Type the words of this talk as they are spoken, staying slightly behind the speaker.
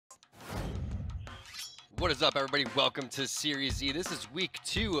What is up, everybody? Welcome to Series E. This is week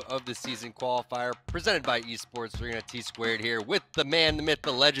 2 of the season qualifier, presented by Esports. We're gonna Tsquared here with the man, the myth,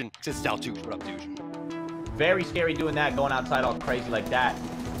 the legend. It's Daltoosh. What up, douche? Very scary doing that, going outside all crazy like that.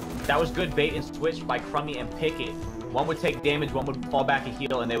 That was good bait and switch by Crummy and Pickett. One would take damage, one would fall back and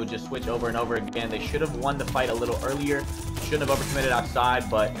heal, and they would just switch over and over again. They should have won the fight a little earlier. Shouldn't have overcommitted outside,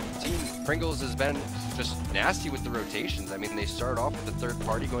 but Team Pringles has been just nasty with the rotations. I mean, they started off with the third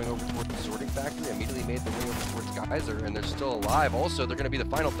party going over towards the sorting factory, immediately made the way over towards Geyser, and they're still alive. Also, they're going to be the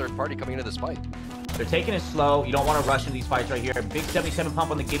final third party coming into this fight. They're taking it slow. You don't want to rush into these fights right here. Big 77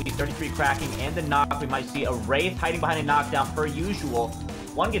 pump on the Gibby, 33 cracking, and the knock. We might see a Wraith hiding behind a knockdown per usual.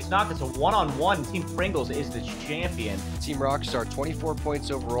 One gets knocked, it's a one-on-one. Team Pringles is the champion. Team Rockstar, 24 points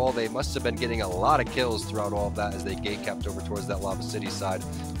overall. They must have been getting a lot of kills throughout all of that as they gate kept over towards that Lava City side.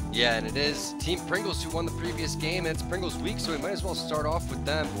 Yeah, and it is Team Pringles who won the previous game. It's Pringles week, so we might as well start off with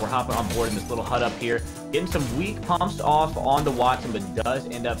them. We're hopping on board in this little hut up here. Getting some weak pumps off on the Watson, but does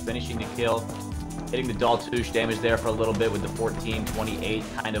end up finishing the kill. Hitting the Daltoosh damage there for a little bit with the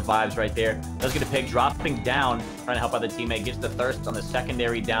 14-28 kind of vibes right there. Does get a pick, dropping down, trying to help out the teammate. Gets the thirst on the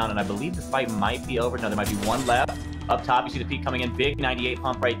secondary down, and I believe the fight might be over. No, there might be one left. Up top, you see the peak coming in. Big 98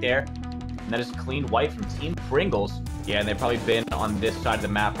 pump right there. And that is clean white from Team Pringles. Yeah, and they've probably been on this side of the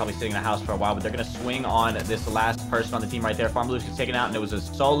map, probably sitting in a house for a while, but they're going to swing on this last person on the team right there. Farm Blues gets taken out, and it was a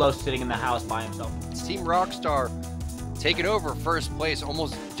solo sitting in the house by himself. It's Team Rockstar taking over first place,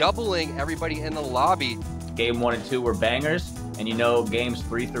 almost doubling everybody in the lobby. Game 1 and 2 were bangers, and you know games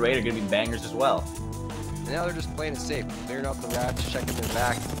 3 through 8 are going to be bangers as well. And now they're just playing it safe, clearing out the rats, checking their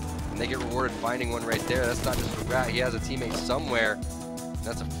back, and they get rewarded finding one right there. That's not just a rat, he has a teammate somewhere.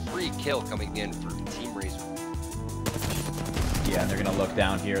 That's a free kill coming in for Team Razor. Yeah, and they're going to look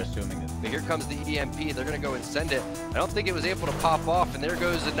down here, assuming that. But here comes the EMP. They're going to go and send it. I don't think it was able to pop off, and there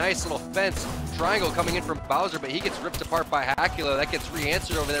goes a nice little fence triangle coming in from Bowser, but he gets ripped apart by Hakulo. That gets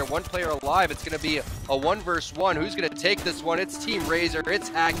re-answered over there. One player alive. It's going to be a 1 versus 1. Who's going to take this one? It's Team Razor. It's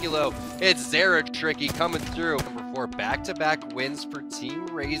Hakulo. It's Tricky coming through. Number 4, back-to-back wins for Team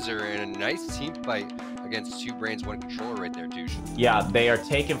Razor, and a nice team fight against 2 brains, 1 controller right there, douche. Yeah, they are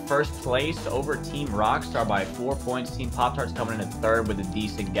taking first place over Team Rockstar by 4 points. Team Pop-Tarts coming in at third with a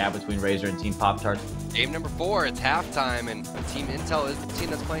decent gap between Razor and Team Pop-Tarts. Game number 4, it's halftime, and Team Intel is the team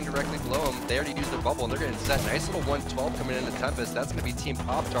that's playing directly below them. They already used their bubble, and they're getting set. Nice little 112 coming into Tempest. That's going to be Team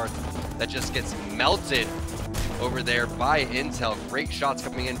Pop-Tarts that just gets melted over there by Intel. Great shots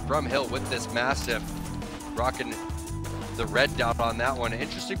coming in from Hill with this Mastiff. Rocking the red dot on that one.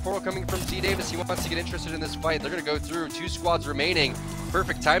 Interesting portal coming from T Davis. He wants to get interested in this fight. They're going to go through. 2 squads remaining.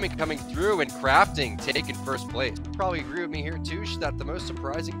 Perfect timing coming through, and Crafting taking first place. You probably agree with me here, Toosh, that the most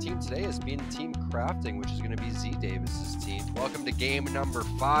surprising team today has been Team Crafting, which is going to be Z Davis's team. Welcome to game number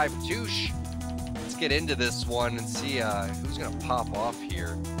 5. Toosh, let's get into this one and see who's going to pop off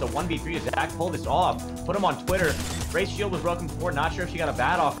here. The 1v3 is Zach. Pull this off. Put him on Twitter. Race shield was broken before. Not sure if she got a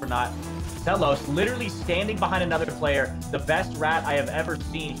bat off or not. Telos literally standing behind another player. The best rat I have ever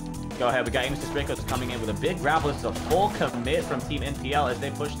seen. Go ahead. We got Amos Strinkos coming in with a big grapple. This is a full commit from Team NPL as they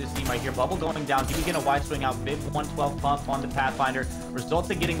push this team right here. Bubble going down. He getting a wide swing out. Big 112 pump on the Pathfinder.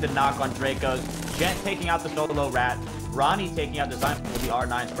 Results in getting the knock on Dracos. Gent taking out the solo rat. Ronnie taking out Design with the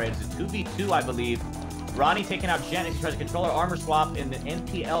R9 spray. It's a 2v2, I believe. Ronnie taking out Jen as he tries to control our armor swap, and the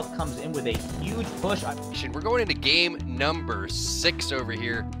NPL comes in with a huge push. We're going into game number 6 over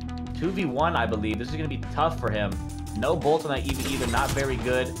here. 2v1, I believe. This is going to be tough for him. No bolts on that EV either. Not very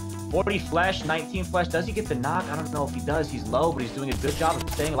good. 40 flesh, 19 flesh. Does he get the knock? I don't know if he does. He's low, but he's doing a good job of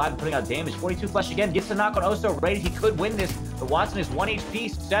staying alive and putting out damage. 42 flesh again. Gets the knock on Oso. Rated. He could win this. The Watson is 1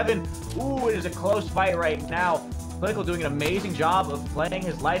 HP. 7. Ooh, it is a close fight right now. Clinical doing an amazing job of playing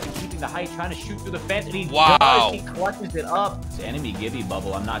his life and keeping the height, trying to shoot through the fence, and he does. He clutches it up. It's enemy Gibby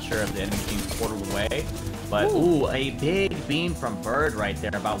bubble. I'm not sure if the enemy team's portaled away, but ooh, a big beam from Bird right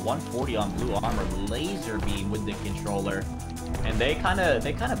there, about 140 on blue armor, laser beam with the controller, and they kind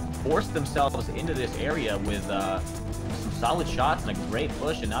of forced themselves into this area with some solid shots and a great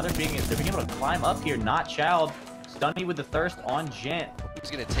push, and now they're being able to climb up here. Not Child. Stunny with the thirst on Gent.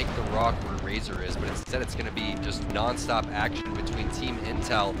 He's going to take the rock where Razor is, but instead it's going to be just non-stop action between Team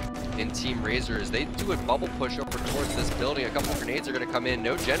Intel and Team Razor as they do a bubble push over towards this building. A couple grenades are going to come in.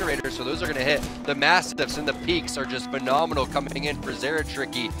 No generators, so those are going to hit. The Mastiffs and the Peaks are just phenomenal coming in for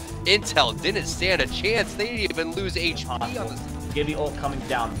Tricky. Intel didn't stand a chance. They didn't even lose HP on this. Gibby ult coming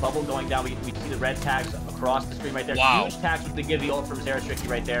down. Bubble going down. We see the red tags across the screen right there. Wow. Huge tags with the Gibby ult from Tricky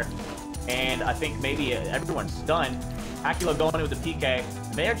right there. And I think maybe everyone's stunned. Hakulo going in with the PK.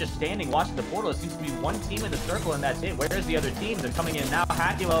 They are just standing watching the portal. It seems to be one team in the circle, and that's it. Where is the other team? They're coming in now.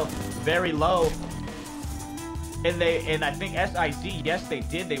 Hakulo very low. And I think SIZ, yes, they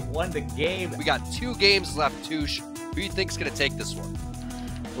did. They won the game. We got 2 games left, Touche. Who do you think's gonna take this one?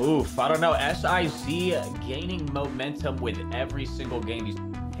 Oof, I don't know. SIZ gaining momentum with every single game. He's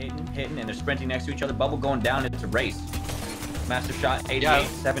hitting, and they're sprinting next to each other. Bubble going down. It's a race. Massive shot, 88,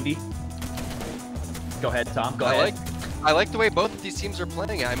 70. Go ahead, Tom. Go ahead. I like the way both of these teams are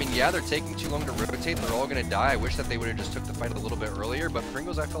playing. I mean, yeah, they're taking too long to rotate. They're all going to die. I wish that they would have just took the fight a little bit earlier, but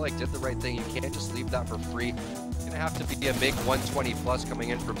Pringles, I feel like, did the right thing. You can't just leave that for free. It's going to have to be a big 120 plus coming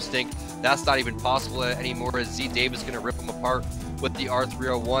in from Stink. That's not even possible anymore, as Z Dave is going to rip them apart with the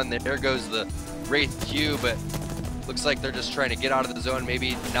R301. There goes the Wraith Q, but looks like they're just trying to get out of the zone,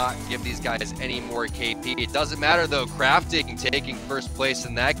 maybe not give these guys any more KP. It doesn't matter, though. Crafting taking first place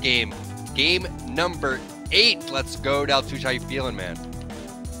in that game. Game number 8. Let's go, Daltoosh. How you feeling, man?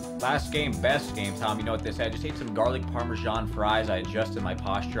 Last game, best game, Tom. You know what they said? I just ate some garlic parmesan fries. I adjusted my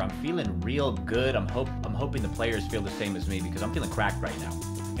posture. I'm feeling real good. I'm hoping the players feel the same as me, because I'm feeling cracked right now.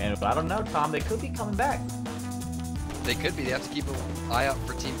 And I don't know, Tom. They could be coming back. They could be. They have to keep an eye out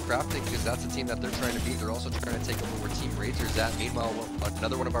for Team Crafting, because that's the team that they're trying to beat. They're also trying to take over where Team Razor's at. Meanwhile,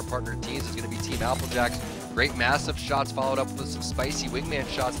 another one of our partner teams is going to be Team Applejacks. Great massive shots followed up with some spicy wingman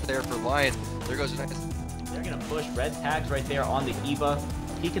shots there for Lion. There goes a nice. They're going to push red tags right there on the Eva.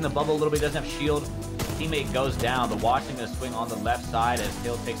 Peeking the bubble a little bit, doesn't have shield. Teammate goes down. The Watching going to swing on the left side as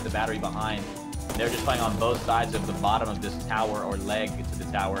Hill takes the battery behind. They're just playing on both sides of the bottom of this tower, or leg to the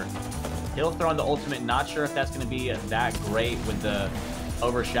tower. Hill throwing the ultimate. Not sure if that's going to be that great with the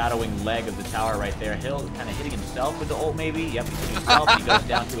overshadowing leg of the tower right there. Hill kind of hitting himself with the ult, maybe. Yep, he's hitting himself. He goes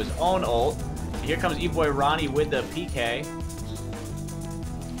down to his own ult. Here comes E-Boy Ronnie with the PK.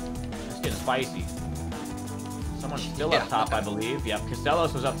 It's getting spicy. Someone's still up top, I believe. Yep,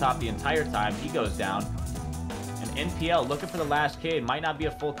 Castellos was up top the entire time. He goes down. And NPL looking for the last kid. Might not be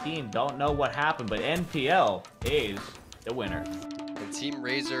a full team. Don't know what happened, but NPL is the winner. And Team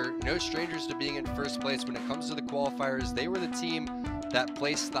Razor, no strangers to being in first place. When it comes to the qualifiers, they were the team that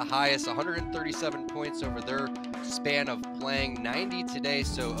placed the highest, 137 points over their span of playing, 90 today,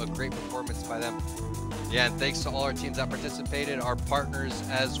 so a great performance by them. Yeah, and thanks to all our teams that participated, our partners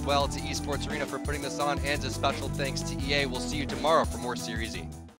as well, to Esports Arena for putting this on, and a special thanks to EA. We'll see you tomorrow for more Series E.